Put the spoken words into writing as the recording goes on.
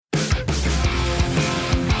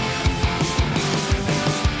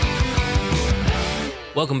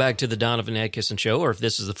Welcome back to the Donovan Atkinson Show, or if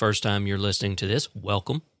this is the first time you're listening to this,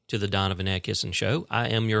 welcome to the Donovan Atkinson Show. I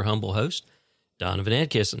am your humble host, Donovan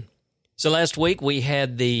Atkinson. So last week we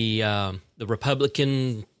had the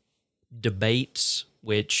Republican debates,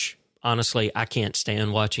 which honestly I can't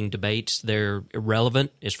stand watching debates. They're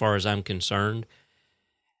irrelevant as far as I'm concerned.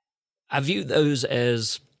 I view those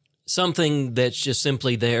as something that's just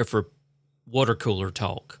simply there for water cooler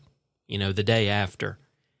talk, the day after.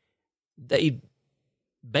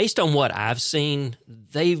 Based on what I've seen,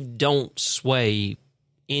 they don't sway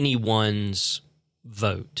anyone's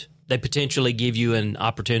vote. They potentially give you an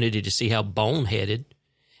opportunity to see how boneheaded,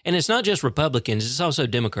 and it's not just Republicans, it's also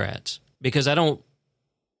Democrats, because I don't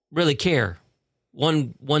really care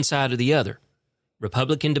one side or the other.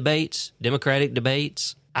 Republican debates, Democratic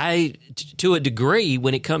debates, to a degree,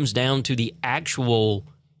 when it comes down to the actual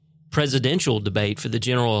presidential debate for the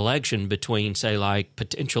general election between, say, like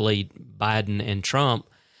potentially Biden and Trump,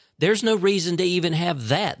 there's no reason to even have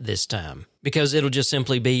that this time, because it'll just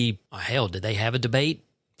simply be, oh, hell, did they have a debate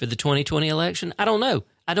for the 2020 election? I don't know.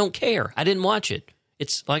 I don't care. I didn't watch it.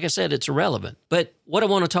 It's, like I said, it's irrelevant. But what I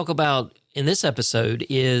want to talk about in this episode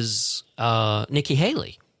is Nikki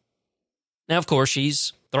Haley. Now, of course,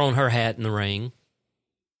 she's thrown her hat in the ring.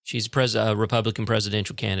 She's a Republican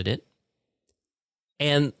presidential candidate.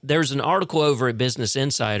 And there's an article over at Business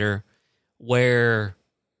Insider where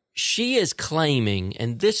she is claiming,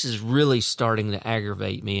 and this is really starting to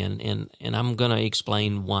aggravate me, and I'm going to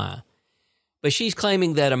explain why. But she's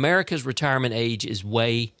claiming that America's retirement age is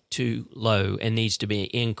way too low and needs to be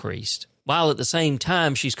increased, while at the same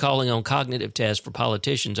time she's calling on cognitive tests for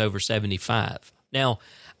politicians over 75. Now,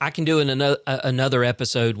 I can do another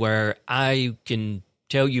episode where I can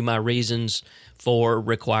tell you my reasons for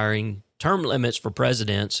requiring term limits for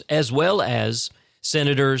presidents, as well as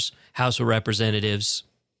senators, House of Representatives,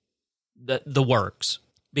 the works.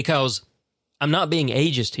 Because I'm not being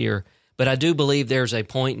ageist here, but I do believe there's a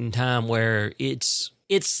point in time where it's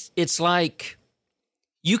like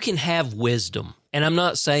you can have wisdom. And I'm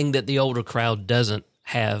not saying that the older crowd doesn't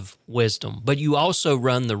have wisdom, but you also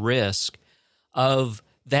run the risk of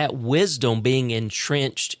that wisdom being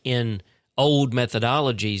entrenched in old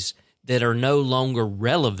methodologies that are no longer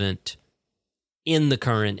relevant in the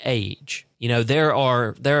current age. There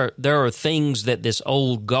are things that this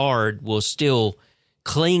old guard will still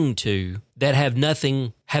cling to that have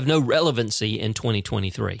no relevancy in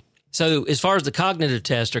 2023. So as far as the cognitive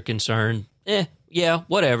tests are concerned, yeah,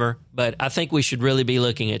 whatever. But I think we should really be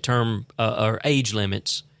looking at term or age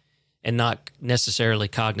limits and not necessarily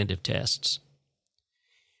cognitive tests.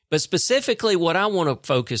 But specifically what I want to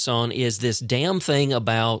focus on is this damn thing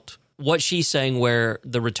about what she's saying where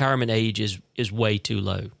the retirement age is way too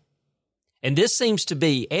low. And this seems to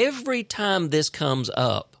be, every time this comes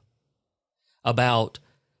up about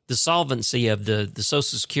the solvency of the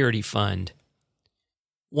Social Security Fund,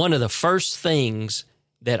 one of the first things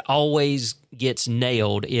that always gets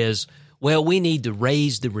nailed is, well, we need to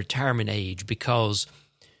raise the retirement age because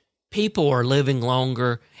people are living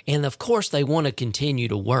longer and, of course, they want to continue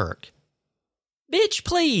to work. Bitch,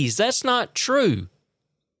 please, that's not true.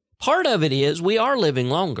 Part of it is we are living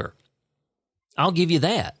longer. I'll give you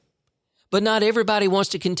that. But not everybody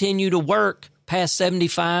wants to continue to work past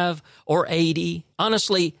 75 or 80.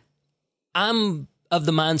 Honestly, I'm of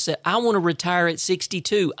the mindset I want to retire at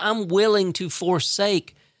 62. I'm willing to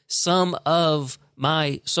forsake some of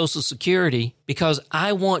my Social Security because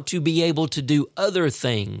I want to be able to do other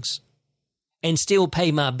things and still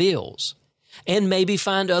pay my bills and maybe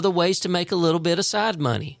find other ways to make a little bit of side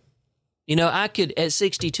money. I could, at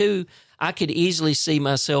 62, I could easily see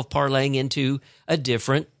myself parlaying into a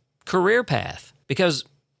different career path, because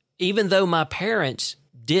even though my parents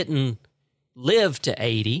didn't live to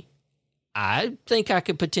 80, I think I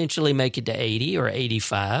could potentially make it to 80 or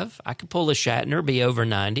 85. I could pull a Shatner, be over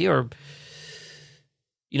 90, or,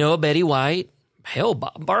 a Betty White. Hell,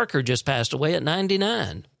 Bob Barker just passed away at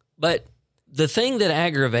 99. But the thing that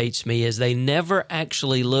aggravates me is they never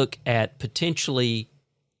actually look at potentially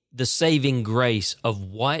the saving grace of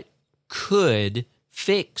what could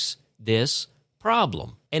fix this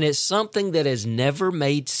problem. And it's something that has never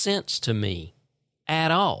made sense to me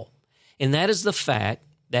at all. And that is the fact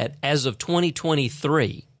that as of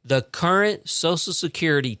 2023, the current Social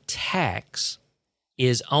Security tax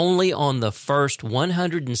is only on the first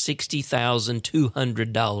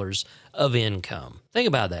 $160,200 of income. Think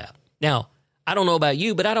about that. Now, I don't know about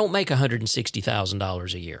you, but I don't make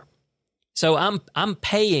 $160,000 a year. So I'm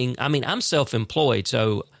paying, I'm self-employed,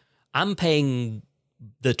 so I'm paying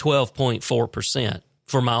the 12.4%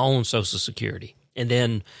 for my own Social Security. and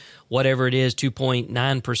then whatever it is,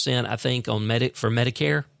 2.9%, I think, on for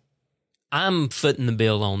Medicare, I'm footing the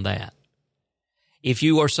bill on that. If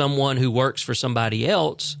you are someone who works for somebody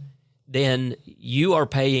else, then you are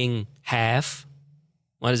paying half.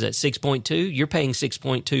 What is that, 6.2? You're paying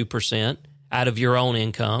 6.2% out of your own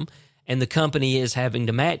income, and the company is having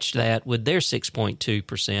to match that with their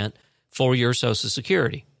 6.2% for your Social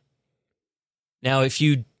Security. Now, if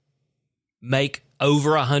you make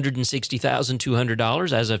over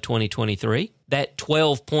 $160,200 as of 2023, that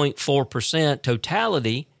 12.4%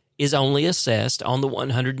 totality is only assessed on the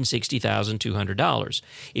 $160,200.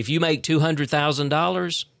 If you make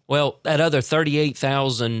 $200,000, well, that other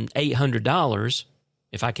 $38,800,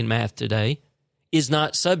 if I can math today, is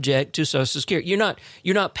not subject to Social Security.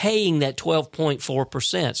 You're not paying that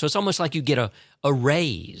 12.4%. So it's almost like you get a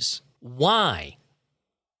raise. Why?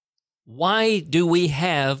 Why do we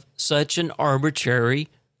have such an arbitrary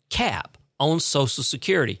cap on Social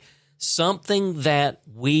Security? Something that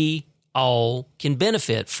we all can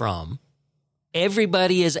benefit from.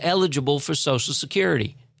 Everybody is eligible for Social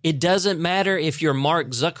Security. It doesn't matter if you're Mark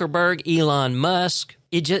Zuckerberg, Elon Musk.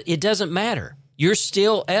 It doesn't matter. You're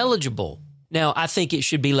still eligible. Now, I think it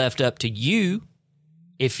should be left up to you,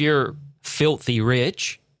 if you're filthy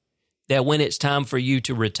rich, that when it's time for you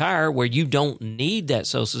to retire where you don't need that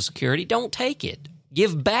Social Security, don't take it.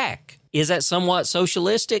 Give back. Is that somewhat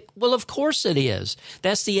socialistic? Well, of course it is.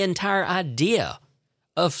 That's the entire idea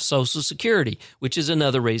of Social Security, which is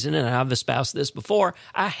another reason, and I've espoused this before,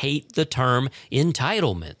 I hate the term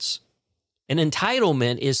entitlements. An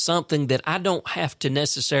entitlement is something that I don't have to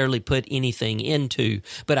necessarily put anything into,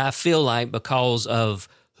 but I feel like because of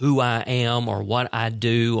who I am or what I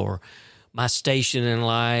do or my station in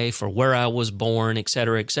life or where I was born, et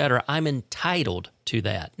cetera, I'm entitled to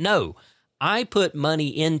that. No, I put money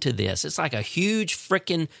into this. It's like a huge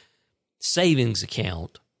freaking savings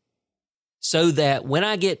account so that when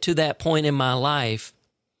I get to that point in my life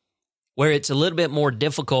where it's a little bit more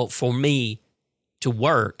difficult for me to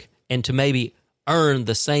work and to maybe earn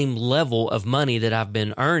the same level of money that I've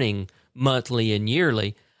been earning monthly and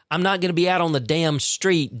yearly, I'm not going to be out on the damn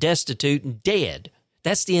street destitute and dead.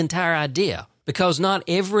 That's the entire idea, because not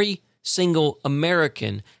every single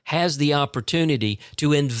American has the opportunity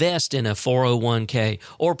to invest in a 401k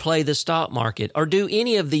or play the stock market or do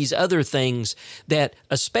any of these other things that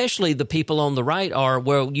especially the people on the right are,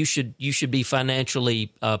 well, you should be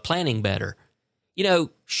financially planning better. You know,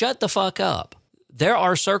 shut the fuck up. There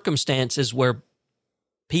are circumstances where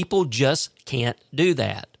people just can't do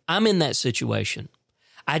that. I'm in that situation.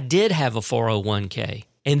 I did have a 401k,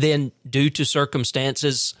 and then due to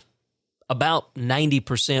circumstances about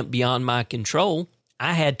 90% beyond my control,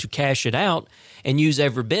 I had to cash it out and use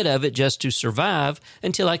every bit of it just to survive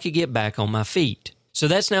until I could get back on my feet. So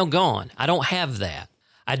that's now gone. I don't have that.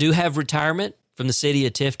 I do have retirement from the city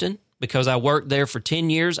of Tifton because I worked there for 10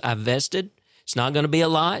 years. I vested. It's not going to be a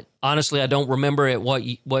lot. Honestly, I don't remember at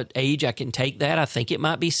what age I can take that. I think it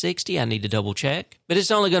might be 60. I need to double check. But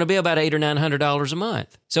it's only going to be about $800 or $900 a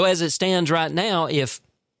month. So as it stands right now, if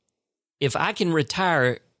I can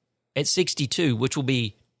retire at 62, which will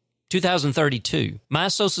be 2032, my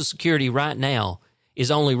Social Security right now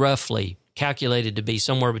is only roughly calculated to be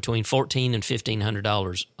somewhere between $1,400 and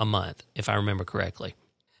 $1,500 a month, if I remember correctly.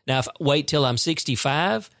 Now, if I wait till I'm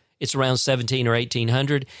 65, it's around $1,700 or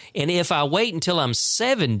 $1,800. And if I wait until I'm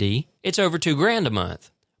 70, it's over $2,000 a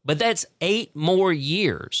month. But that's 8 more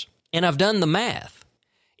years. And I've done the math.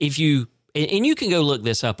 And you can go look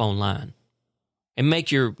this up online and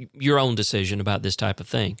make your own decision about this type of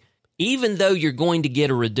thing. Even though you're going to get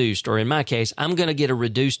a reduced, or in my case, I'm going to get a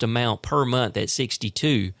reduced amount per month at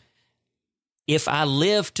 62, if I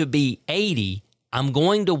live to be 80, I'm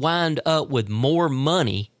going to wind up with more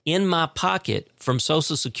money in my pocket from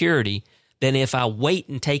Social Security than if I wait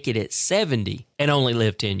and take it at 70 and only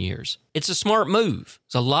live 10 years. It's a smart move.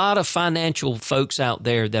 There's a lot of financial folks out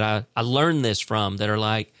there that I learned this from that are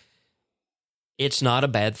like, it's not a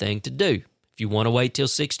bad thing to do. If you want to wait till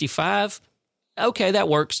 65, okay, that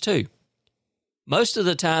works too. Most of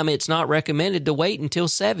the time, it's not recommended to wait until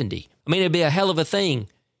 70. I mean, it'd be a hell of a thing.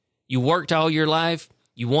 You worked all your life.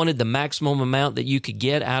 You wanted the maximum amount that you could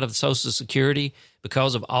get out of Social Security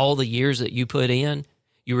because of all the years that you put in.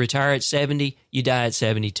 You retire at 70, you die at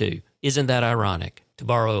 72. Isn't that ironic, to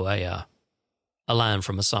borrow a line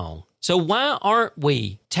from a song? So why aren't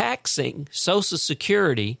we taxing Social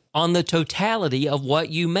Security on the totality of what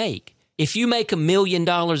you make? If you make $1 million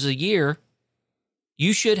a year,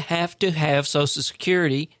 you should have to have Social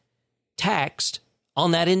Security taxed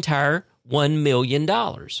on that entire $1 million.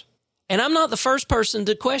 And I'm not the first person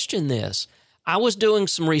to question this. I was doing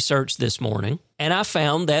some research this morning, and I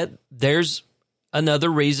found that there's another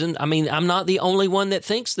reason. I mean, I'm not the only one that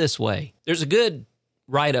thinks this way. There's a good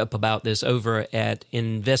write-up about this over at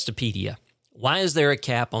Investopedia. Why is there a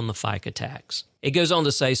cap on the FICA tax? It goes on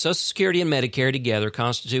to say Social Security and Medicare together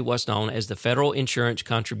constitute what's known as the Federal Insurance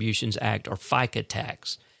Contributions Act, or FICA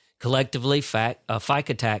tax. Collectively,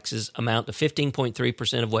 FICA taxes amount to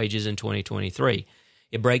 15.3% of wages in 2023.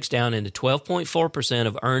 It breaks down into 12.4%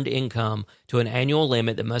 of earned income to an annual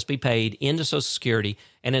limit that must be paid into Social Security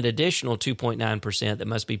and an additional 2.9% that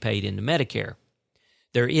must be paid into Medicare.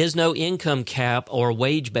 There is no income cap or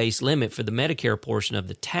wage-based limit for the Medicare portion of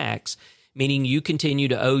the tax, meaning you continue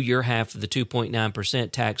to owe your half of the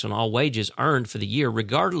 2.9% tax on all wages earned for the year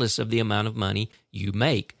regardless of the amount of money you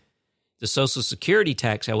make. The Social Security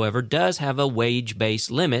tax, however, does have a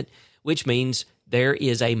wage-based limit, which means there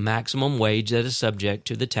is a maximum wage that is subject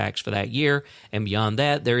to the tax for that year, and beyond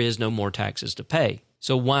that, there is no more taxes to pay.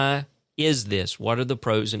 So why is this? What are the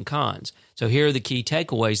pros and cons? So here are the key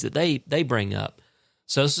takeaways that they bring up.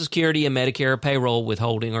 Social Security and Medicare payroll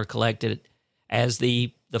withholding are collected as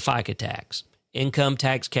the FICA tax. Income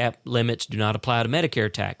tax cap limits do not apply to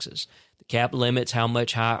Medicare taxes. The cap limits how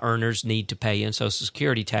much high earners need to pay in Social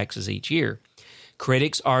Security taxes each year.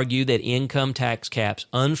 Critics argue that income tax caps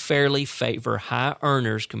unfairly favor high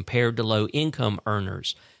earners compared to low-income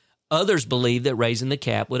earners. Others believe that raising the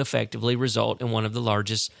cap would effectively result in one of the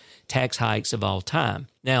largest tax hikes of all time.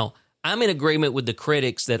 Now, I'm in agreement with the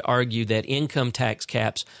critics that argue that income tax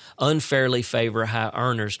caps unfairly favor high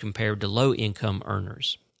earners compared to low-income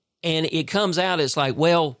earners. And it comes out, it's like,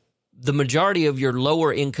 well, the majority of your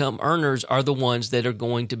lower-income earners are the ones that are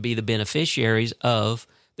going to be the beneficiaries of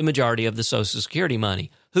the majority of the Social Security money.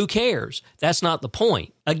 Who cares? That's not the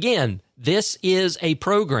point. Again, this is a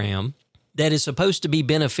program that is supposed to be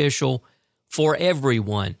beneficial for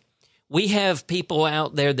everyone. We have people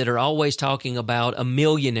out there that are always talking about a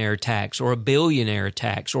millionaire tax or a billionaire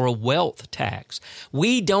tax or a wealth tax.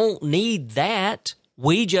 We don't need that.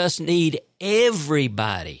 We just need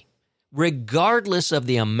everybody, regardless of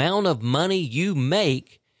the amount of money you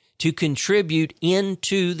make, to contribute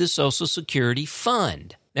into the Social Security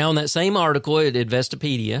fund. Now, in that same article at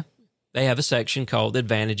Investopedia, they have a section called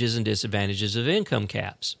Advantages and Disadvantages of Income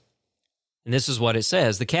Caps. And this is what it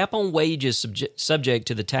says. The cap on wages subject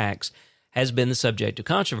to the tax has been the subject of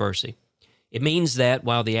controversy. It means that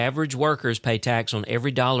while the average workers pay tax on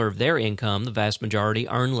every dollar of their income, the vast majority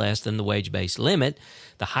earn less than the wage-based limit.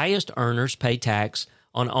 The highest earners pay tax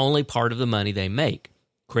on only part of the money they make.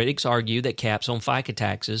 Critics argue that caps on FICA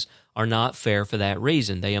taxes are not fair for that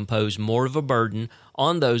reason. They impose more of a burden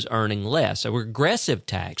on those earning less, a regressive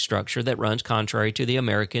tax structure that runs contrary to the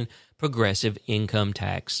American progressive income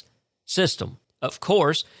tax system. Of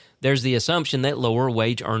course, there's the assumption that lower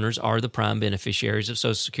wage earners are the prime beneficiaries of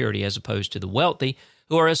Social Security as opposed to the wealthy,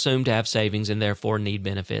 who are assumed to have savings and therefore need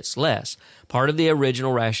benefits less. Part of the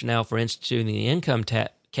original rationale for instituting the income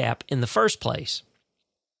cap in the first place.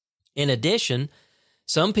 In addition,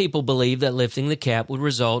 some people believe that lifting the cap would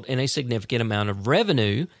result in a significant amount of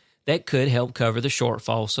revenue that could help cover the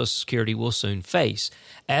shortfall Social Security will soon face.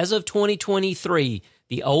 As of 2023,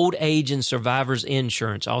 the Old Age and Survivors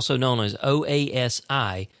Insurance, also known as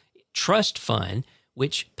OASI, trust fund,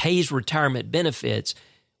 which pays retirement benefits,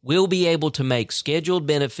 will be able to make scheduled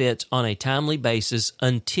benefits on a timely basis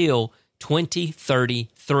until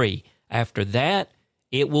 2033. After that,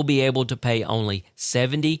 it will be able to pay only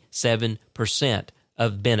 77%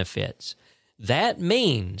 of benefits. That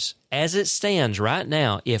means, as it stands right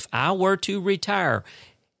now, if I were to retire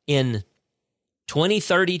in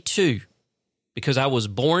 2032, because I was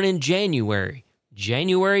born in January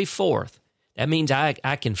 4th, that means I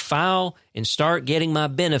can file and start getting my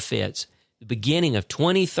benefits the beginning of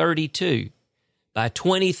 2032. By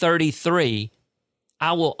 2033,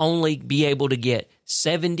 I will only be able to get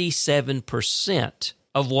 77%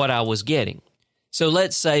 of what I was getting. So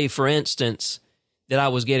let's say, for instance, that I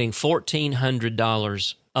was getting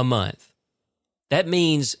 $1,400 a month. That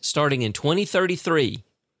means starting in 2033,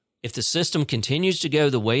 if the system continues to go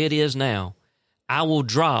the way it is now, I will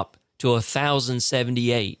drop to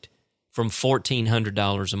 $1,078 from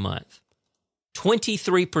 $1,400 a month.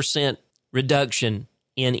 23% reduction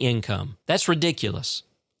in income. That's ridiculous,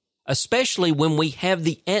 especially when we have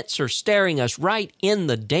the answer staring us right in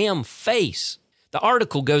the damn face. The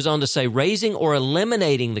article goes on to say raising or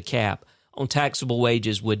eliminating the cap on taxable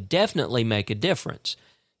wages would definitely make a difference.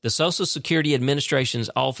 The Social Security Administration's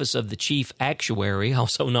Office of the Chief Actuary,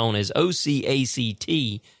 also known as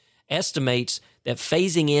OCACT, estimates that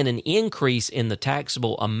phasing in an increase in the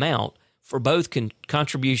taxable amount for both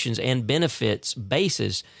contributions and benefits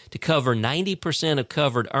basis to cover 90% of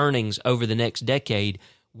covered earnings over the next decade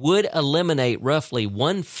would eliminate roughly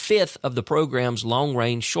 1/5 of the program's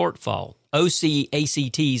long-range shortfall.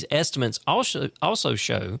 OCACT's estimates also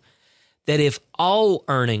show that if all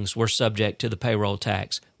earnings were subject to the payroll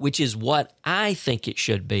tax, which is what I think it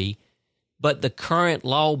should be, but the current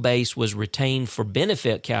law base was retained for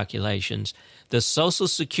benefit calculations, the Social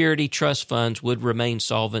Security trust funds would remain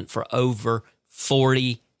solvent for over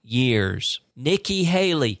 40 years. Nikki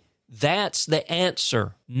Haley, that's the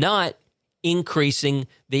answer, not increasing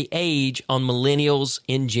the age on millennials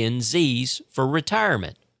and Gen Zs for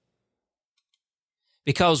retirement.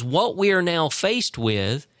 Because what we are now faced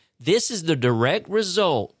with, this is the direct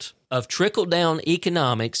result of trickle-down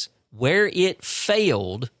economics where it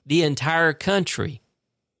failed the entire country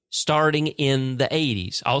starting in the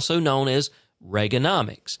 80s, also known as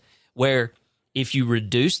Reaganomics, where if you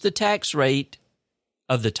reduce the tax rate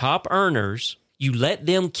of the top earners, you let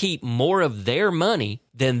them keep more of their money,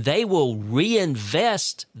 then they will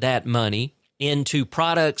reinvest that money into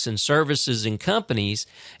products and services and companies,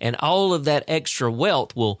 and all of that extra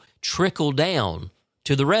wealth will trickle down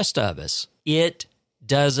to the rest of us. It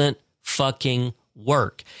doesn't fucking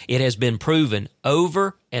work. It has been proven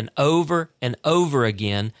over and over and over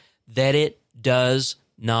again that it does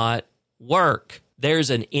not work.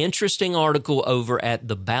 There's an interesting article over at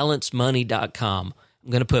thebalancemoney.com.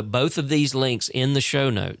 I'm going to put both of these links in the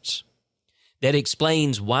show notes that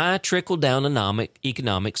explains why trickle-down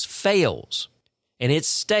economics fails. And it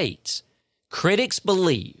states, critics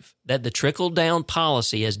believe that the trickle-down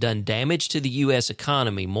policy has done damage to the U.S.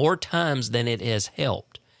 economy more times than it has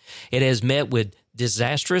helped. It has met with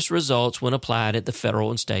disastrous results when applied at the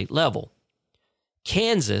federal and state level.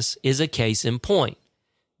 Kansas is a case in point.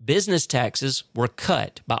 Business taxes were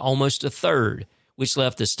cut by almost a third, which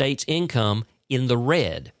left the state's income in the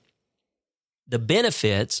red. The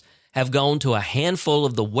benefits have gone to a handful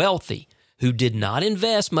of the wealthy who did not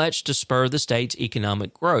invest much to spur the state's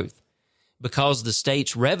economic growth. Because the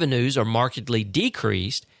state's revenues are markedly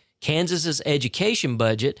decreased, Kansas's education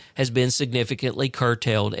budget has been significantly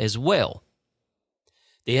curtailed as well.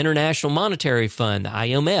 The International Monetary Fund, the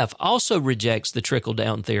IMF, also rejects the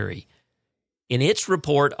trickle-down theory. In its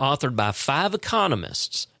report authored by 5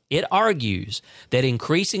 economists, it argues that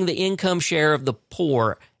increasing the income share of the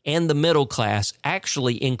poor and the middle class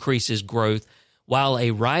actually increases growth, while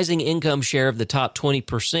a rising income share of the top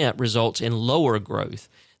 20% results in lower growth.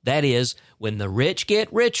 That is, when the rich get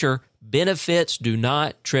richer, benefits do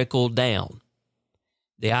not trickle down.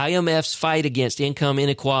 The IMF's fight against income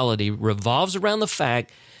inequality revolves around the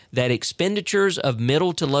fact that expenditures of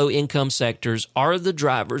middle to low income sectors are the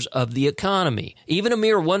drivers of the economy. Even a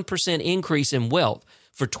mere 1% increase in wealth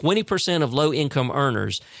for 20% of low income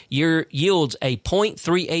earners yields a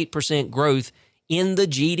 0.38% growth in the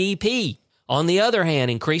GDP. On the other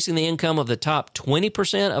hand, increasing the income of the top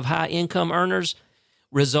 20% of high income earners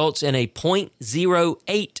results in a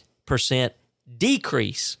 0.08%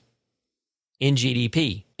 decrease in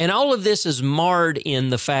GDP. And all of this is marred in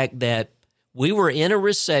the fact that we were in a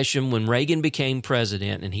recession when Reagan became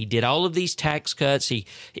president, and he did all of these tax cuts,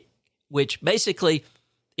 which basically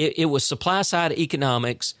it was supply-side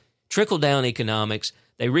economics, trickle-down economics.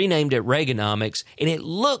 They renamed it Reaganomics, and it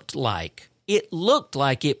looked like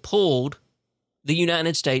it pulled the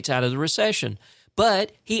United States out of the recession.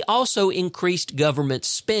 But he also increased government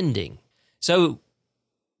spending. So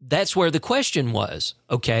that's where the question was,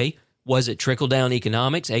 okay, was it trickle-down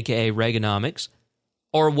economics, a.k.a. Reaganomics,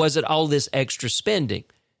 or was it all this extra spending?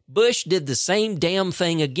 Bush did the same damn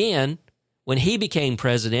thing again when he became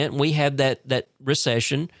president, and we had that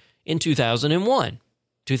recession in 2001,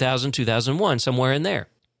 somewhere in there.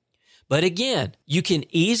 But again, you can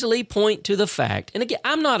easily point to the fact, and again,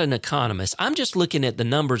 I'm not an economist. I'm just looking at the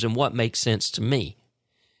numbers and what makes sense to me.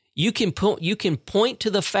 You can point to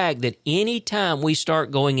the fact that any time we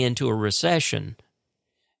start going into a recession,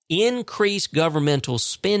 increased governmental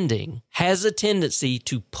spending has a tendency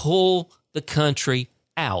to pull the country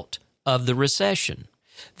out of the recession.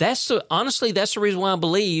 Honestly, that's the reason why I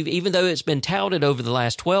believe, even though it's been touted over the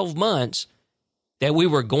last 12 months that we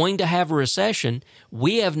were going to have a recession,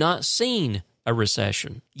 we have not seen a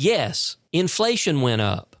recession. Yes, inflation went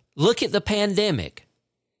up. Look at the pandemic.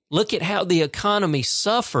 Look at how the economy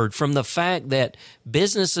suffered from the fact that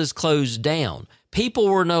businesses closed down. People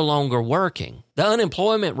were no longer working. The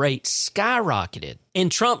unemployment rate skyrocketed.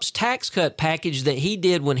 And Trump's tax cut package that he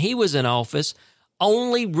did when he was in office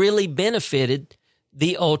only really benefited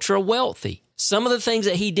the ultra wealthy. Some of the things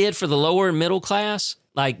that he did for the lower and middle class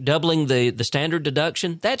like doubling the standard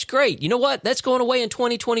deduction, that's great. You know what? That's going away in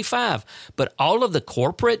 2025. But all of the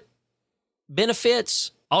corporate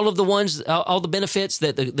benefits, all the benefits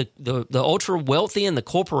that the ultra wealthy and the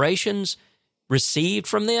corporations received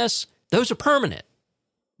from this, those are permanent.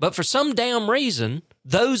 But for some damn reason,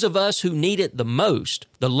 those of us who need it the most,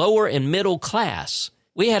 the lower and middle class,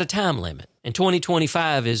 we had a time limit. And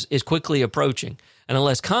 2025 is quickly approaching. And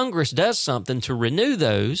unless Congress does something to renew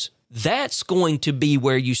those, that's going to be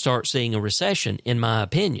where you start seeing a recession, in my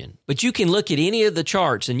opinion. But you can look at any of the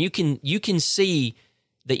charts and you can see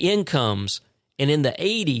the incomes. And in the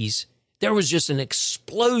 80s, there was just an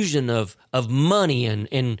explosion of money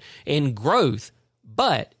and growth.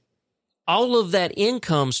 But all of that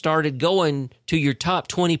income started going to your top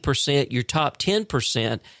 20%, your top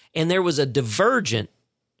 10%, and there was a divergent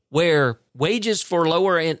where wages for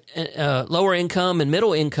lower income and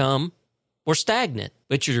middle income were stagnant.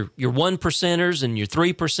 But your 1%ers and your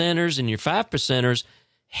 3%ers and your 5%ers,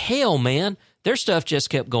 hell, man, their stuff just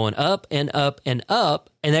kept going up and up and up,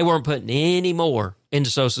 and they weren't putting any more into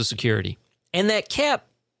Social Security. And that cap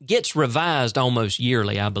gets revised almost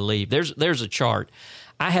yearly, I believe. There's a chart.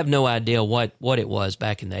 I have no idea what it was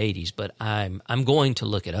back in the 80s, but I'm going to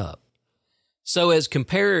look it up. So as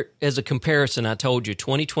a comparison, I told you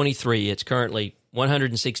 2023, it's currently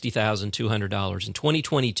 $160,200. In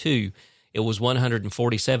 2022, it was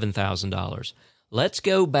 $147,000. Let's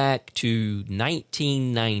go back to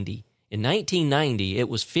 1990. In 1990, it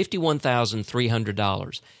was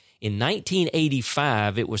 $51,300. In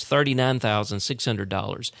 1985, it was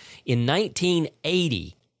 $39,600. In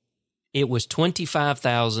 1980, it was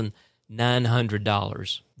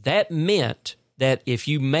 $25,900. That meant that if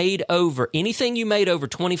you made over anything you made over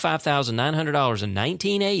 $25,900 in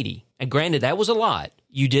 1980, and granted that was a lot,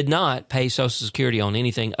 you did not pay Social Security on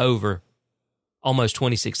anything over almost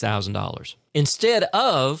 $26,000. Instead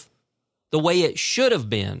of the way it should have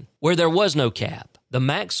been, where there was no cap. The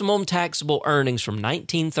maximum taxable earnings from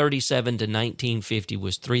 1937 to 1950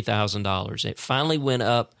 was $3,000. It finally went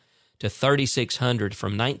up to $3,600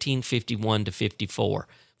 from 1951 to 54.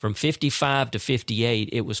 From 55 to 58,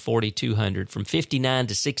 it was $4,200. From 59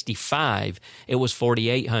 to 65, it was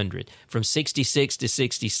 $4,800. From 66 to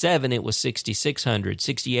 67, it was $6,600.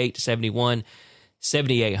 68 to 71,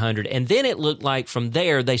 $7,800. And then it looked like from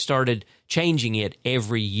there, they started changing it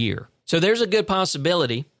every year. So there's a good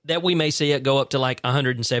possibility that we may see it go up to like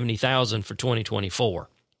 $170,000 for 2024.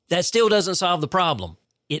 That still doesn't solve the problem.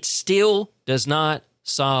 It still does not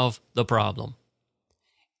solve the problem.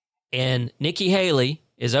 And Nikki Haley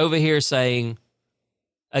is over here saying,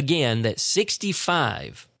 again, that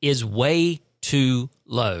 65 is way too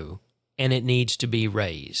low and it needs to be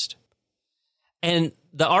raised. And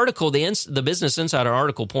the article, the Business Insider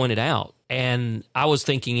article pointed out, and I was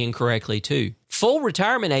thinking incorrectly too, full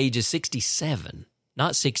retirement age is 67,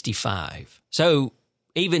 not 65. So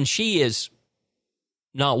even she is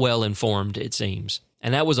not well informed, it seems.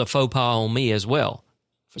 And that was a faux pas on me as well.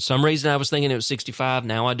 For some reason, I was thinking it was 65.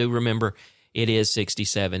 Now I do remember it is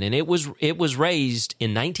 67. And it was raised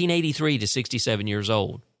in 1983 to 67 years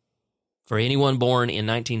old for anyone born in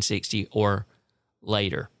 1960 or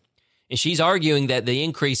later. And she's arguing that the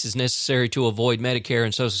increase is necessary to avoid Medicare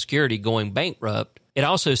and Social Security going bankrupt. It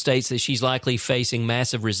also states that she's likely facing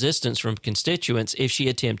massive resistance from constituents if she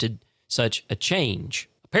attempted such a change.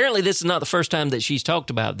 Apparently, this is not the first time that she's talked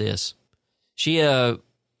about this. She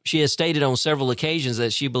has stated on several occasions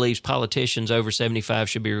that she believes politicians over 75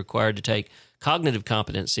 should be required to take cognitive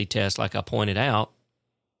competency tests, like I pointed out,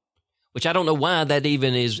 which I don't know why that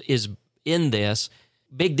even is in this.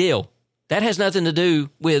 Big deal. That has nothing to do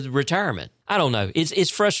with retirement. I don't know. It's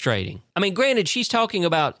frustrating. I mean, granted, she's talking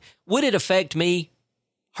about, would it affect me?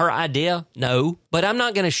 Her idea? No. But I'm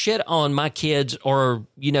not going to shit on my kids or,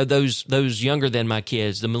 those younger than my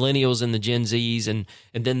kids, the millennials and the Gen Zs and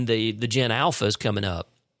then the Gen Alphas coming up.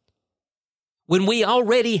 When we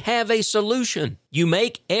already have a solution, you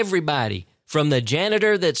make everybody, from the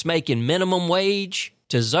janitor that's making minimum wage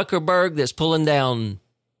to Zuckerberg that's pulling down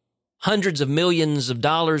hundreds of millions of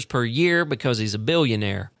dollars per year because he's a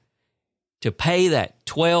billionaire, to pay that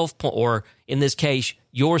 12, or in this case,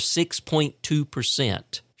 your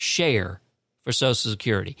 6.2% share for Social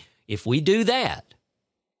Security. If we do that,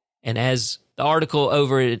 and as the article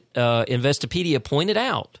over at Investopedia pointed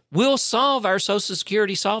out, we'll solve our Social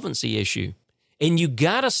Security solvency issue. And you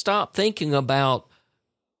got to stop thinking about,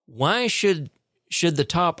 why should the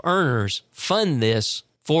top earners fund this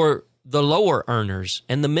for the lower earners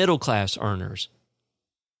and the middle class earners?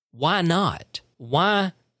 Why not?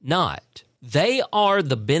 Why not? They are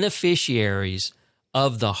the beneficiaries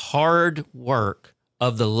of the hard work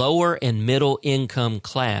of the lower and middle income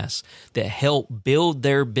class that help build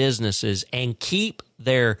their businesses and keep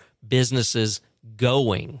their businesses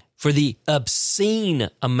going for the obscene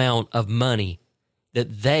amount of money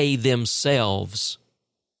that they themselves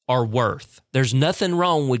are worth. There's nothing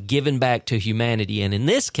wrong with giving back to humanity, and in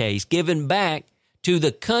this case, giving back to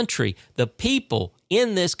the country, the people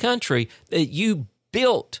in this country that you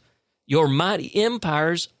built your mighty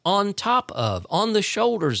empires on top of, on the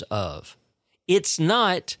shoulders of. It's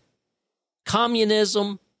not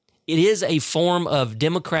communism. It is a form of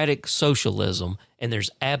democratic socialism, and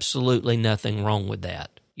there's absolutely nothing wrong with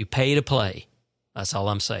that. You pay to play. That's all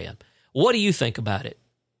I'm saying. What do you think about it?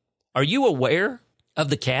 Are you aware of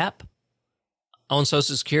the cap on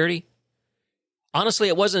Social Security? Honestly,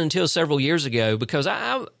 it wasn't until several years ago because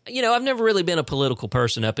I've never really been a political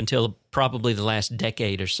person up until probably the last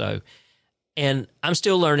decade or so. And I'm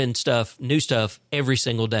still learning new stuff every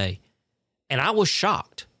single day. And I was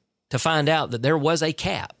shocked to find out that there was a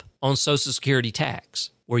cap on Social Security tax.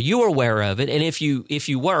 Were you aware of it? And if you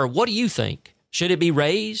were, what do you think? Should it be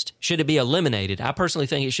raised? Should it be eliminated? I personally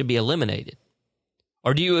think it should be eliminated.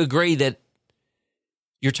 Or do you agree that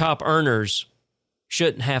your top earners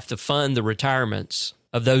shouldn't have to fund the retirements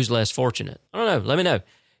of those less fortunate? I don't know. Let me know.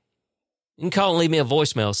 You can call and leave me a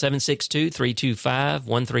voicemail,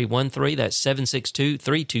 762-325-1313. That's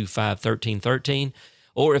 762-325-1313.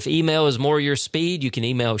 Or if email is more your speed, you can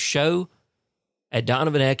email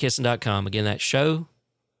show@donovanatkinson.com. Again, that's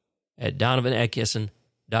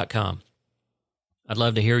show@donovanatkinson.com. I'd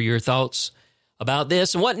love to hear your thoughts about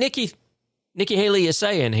this and what Nikki Haley is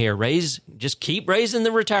saying here. Just keep raising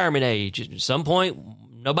the retirement age. At some point,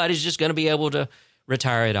 nobody's just going to be able to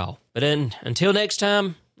retire at all. But then until next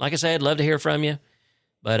time, like I said, I'd love to hear from you.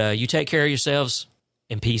 But you take care of yourselves,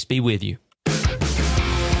 and peace be with you.